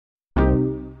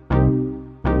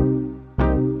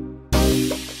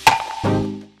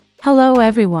Hello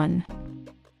everyone.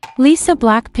 Lisa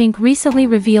BLACKPINK recently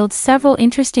revealed several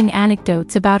interesting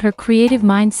anecdotes about her creative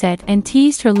mindset and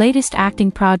teased her latest acting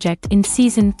project in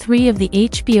Season 3 of the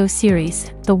HBO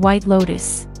series, The White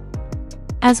Lotus.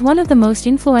 As one of the most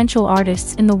influential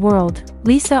artists in the world,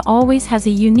 Lisa always has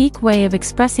a unique way of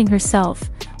expressing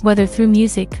herself, whether through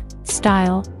music,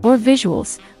 style, or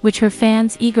visuals, which her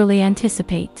fans eagerly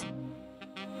anticipate.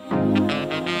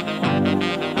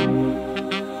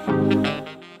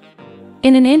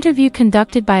 In an interview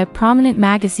conducted by a prominent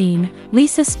magazine,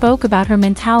 Lisa spoke about her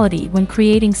mentality when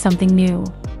creating something new.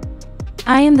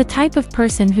 "I am the type of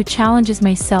person who challenges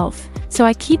myself, so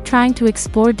I keep trying to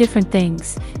explore different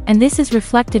things, and this is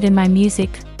reflected in my music,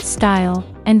 style,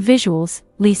 and visuals,"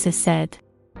 Lisa said.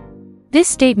 This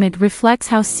statement reflects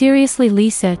how seriously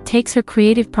Lisa takes her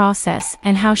creative process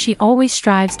and how she always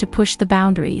strives to push the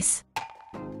boundaries.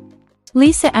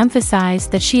 Lisa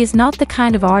emphasized that she is not the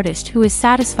kind of artist who is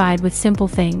satisfied with simple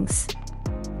things.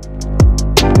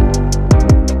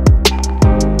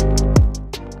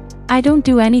 "I don't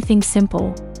do anything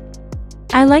simple.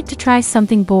 I like to try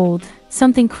something bold,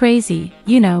 something crazy,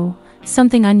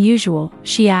 something unusual,"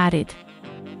 she added.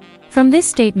 From this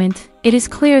statement, it is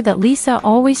clear that Lisa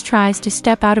always tries to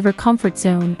step out of her comfort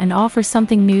zone and offer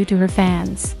something new to her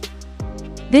fans.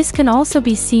 This can also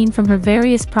be seen from her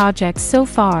various projects so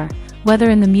far,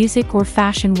 whether in the music or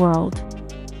fashion world.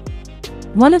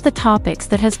 One of the topics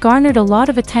that has garnered a lot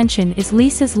of attention is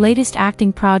Lisa's latest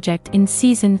acting project in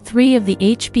Season 3 of the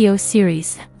HBO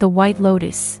series, The White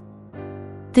Lotus.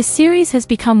 The series has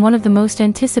become one of the most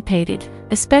anticipated,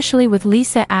 especially with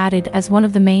Lisa added as one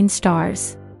of the main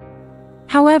stars.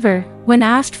 However, when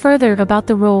asked further about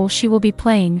the role she will be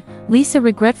playing, Lisa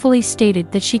regretfully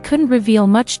stated that she couldn't reveal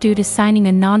much due to signing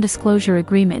a non-disclosure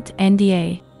agreement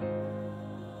 (NDA).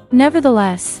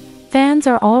 Nevertheless, fans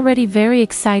are already very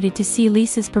excited to see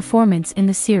Lisa's performance in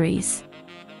the series.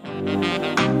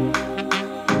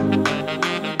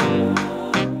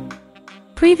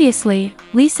 Previously,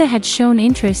 Lisa had shown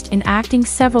interest in acting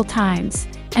several times,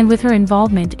 and with her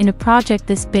involvement in a project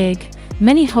this big,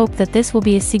 many hope that this will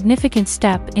be a significant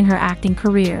step in her acting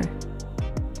career.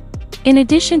 In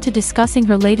addition to discussing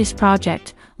her latest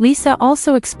project, Lisa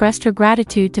also expressed her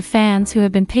gratitude to fans who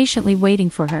have been patiently waiting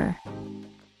for her.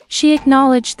 She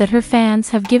acknowledged that her fans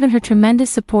have given her tremendous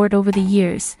support over the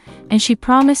years, and she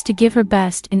promised to give her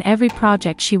best in every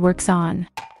project she works on.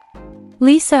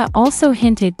 Lisa also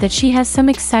hinted that she has some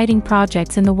exciting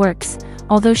projects in the works,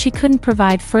 although she couldn't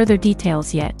provide further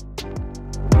details yet.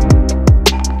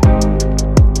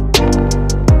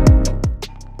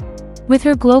 With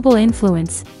her global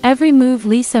influence, every move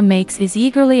Lisa makes is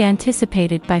eagerly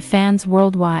anticipated by fans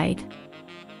worldwide.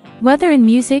 Whether in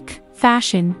music,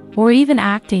 fashion, or even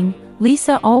acting,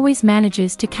 Lisa always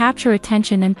manages to capture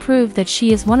attention and prove that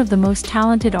she is one of the most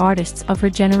talented artists of her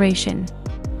generation.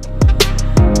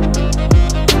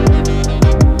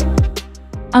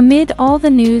 Amid all the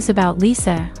news about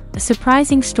Lisa, a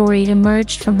surprising story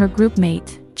emerged from her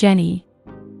groupmate, Jennie.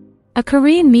 A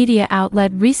Korean media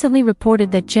outlet recently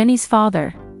reported that Jennie's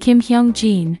father, Kim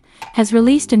Hyung-jin, has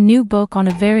released a new book on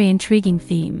a very intriguing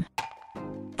theme.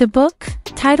 The book,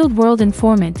 titled World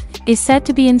Informant, is said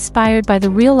to be inspired by the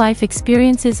real-life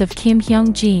experiences of Kim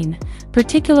Hyung-jin,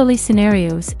 particularly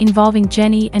scenarios involving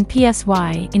Jennie and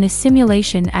PSY in a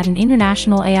simulation at an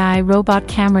international AI robot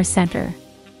camera center.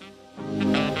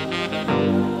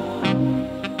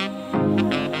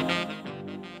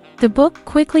 The book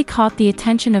quickly caught the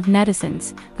attention of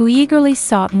netizens, who eagerly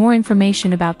sought more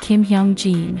information about Kim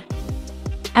Hyung-jin.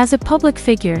 As a public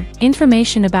figure,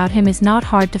 information about him is not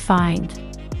hard to find.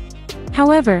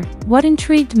 However, what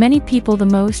intrigued many people the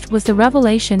most was the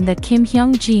revelation that Kim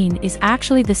Hyung-jin is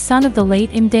actually the son of the late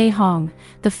Im Dae-hong,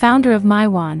 the founder of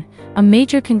Maiwon, a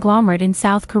major conglomerate in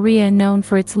South Korea known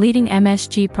for its leading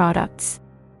MSG products.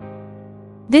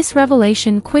 This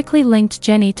revelation quickly linked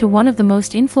Jennie to one of the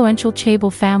most influential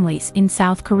chaebol families in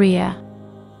South Korea.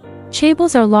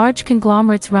 Chaebols are large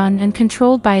conglomerates run and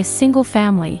controlled by a single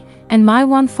family, and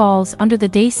Maiwon falls under the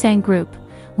Daesang Group,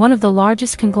 one of the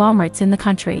largest conglomerates in the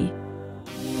country.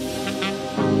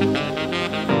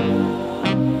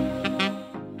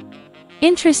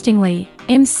 Interestingly,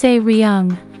 Im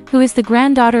Se-ryung, who is the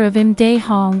granddaughter of Im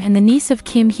Dae-hong and the niece of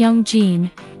Kim Hyung-jin,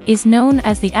 is known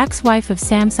as the ex-wife of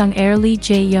Samsung heir Lee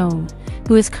Jae-yong,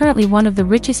 who is currently one of the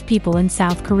richest people in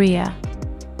South Korea.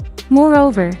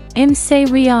 Moreover, Im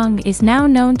Se-ryung is now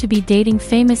known to be dating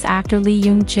famous actor Lee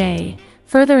Young-jae,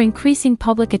 further increasing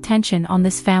public attention on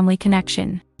this family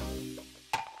connection.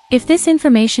 If this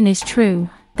information is true,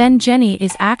 then Jennie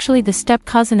is actually the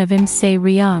step-cousin of Im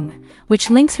Se-ryung, which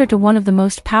links her to one of the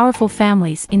most powerful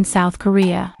families in South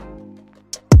Korea.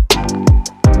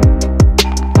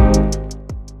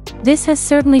 This has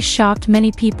certainly shocked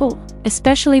many people,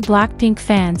 especially BLACKPINK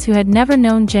fans who had never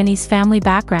known Jennie's family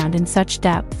background in such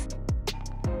depth.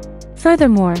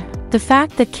 Furthermore, the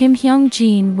fact that Kim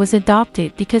Hyung-jin was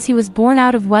adopted because he was born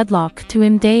out of wedlock to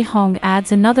Im Dae-hong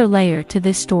adds another layer to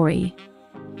this story.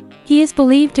 He is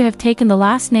believed to have taken the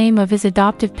last name of his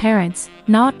adoptive parents,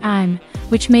 not Im,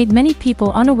 which made many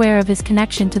people unaware of his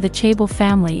connection to the Chaebol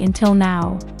family until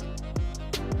now.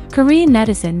 Korean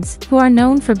netizens, who are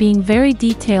known for being very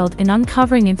detailed in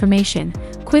uncovering information,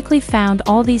 quickly found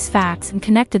all these facts and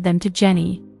connected them to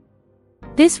Jennie.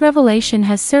 This revelation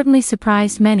has certainly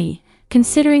surprised many,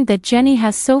 considering that Jennie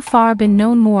has so far been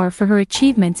known more for her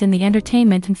achievements in the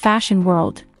entertainment and fashion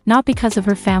world, not because of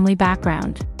her family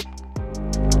background.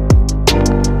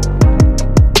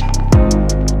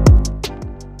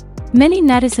 Many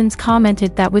netizens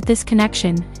commented that with this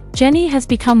connection, Jennie has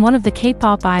become one of the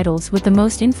K-pop idols with the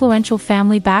most influential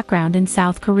family background in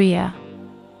South Korea.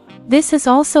 This has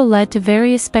also led to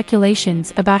various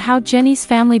speculations about how Jennie's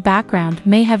family background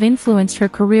may have influenced her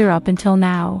career up until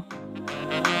now.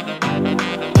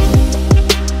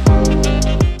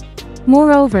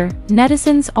 Moreover,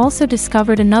 netizens also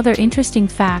discovered another interesting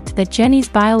fact that Jennie's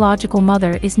biological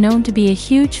mother is known to be a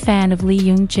huge fan of Lee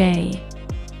Young-jae.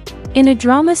 In a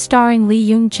drama starring Lee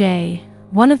Young-jae,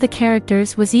 one of the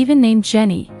characters was even named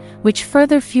Jennie, which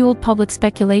further fueled public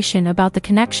speculation about the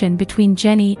connection between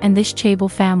Jennie and this Chaebol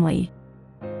family.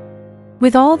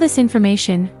 With all this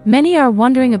information, many are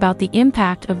wondering about the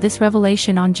impact of this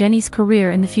revelation on Jennie's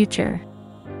career in the future.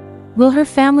 Will her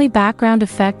family background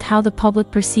affect how the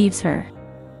public perceives her?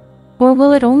 Or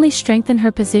will it only strengthen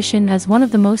her position as one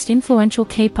of the most influential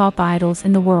K-pop idols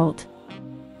in the world?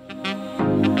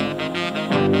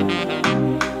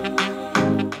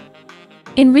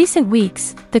 In recent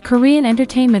weeks, the Korean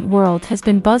entertainment world has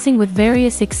been buzzing with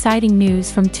various exciting news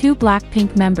from two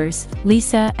BLACKPINK members,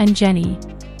 Lisa and Jennie.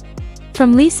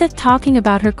 From Lisa talking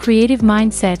about her creative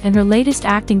mindset and her latest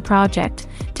acting project,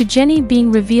 to Jennie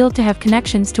being revealed to have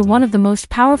connections to one of the most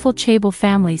powerful Chaebol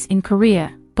families in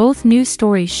Korea, both news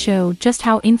stories show just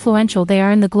how influential they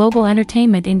are in the global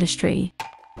entertainment industry.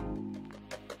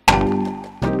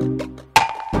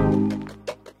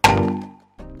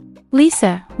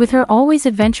 Lisa, with her always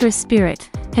adventurous spirit,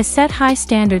 has set high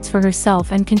standards for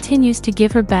herself and continues to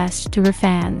give her best to her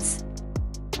fans.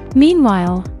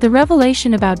 Meanwhile, the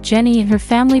revelation about Jennie and her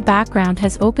family background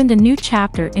has opened a new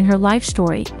chapter in her life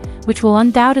story, which will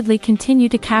undoubtedly continue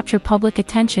to capture public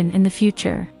attention in the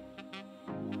future.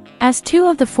 As two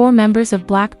of the four members of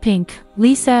BLACKPINK,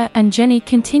 Lisa and Jennie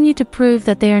continue to prove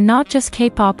that they are not just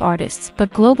K-pop artists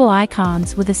but global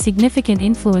icons with a significant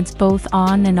influence both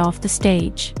on and off the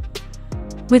stage.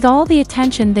 With all the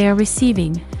attention they are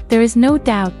receiving, there is no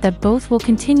doubt that both will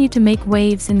continue to make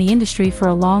waves in the industry for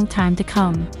a long time to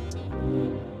come.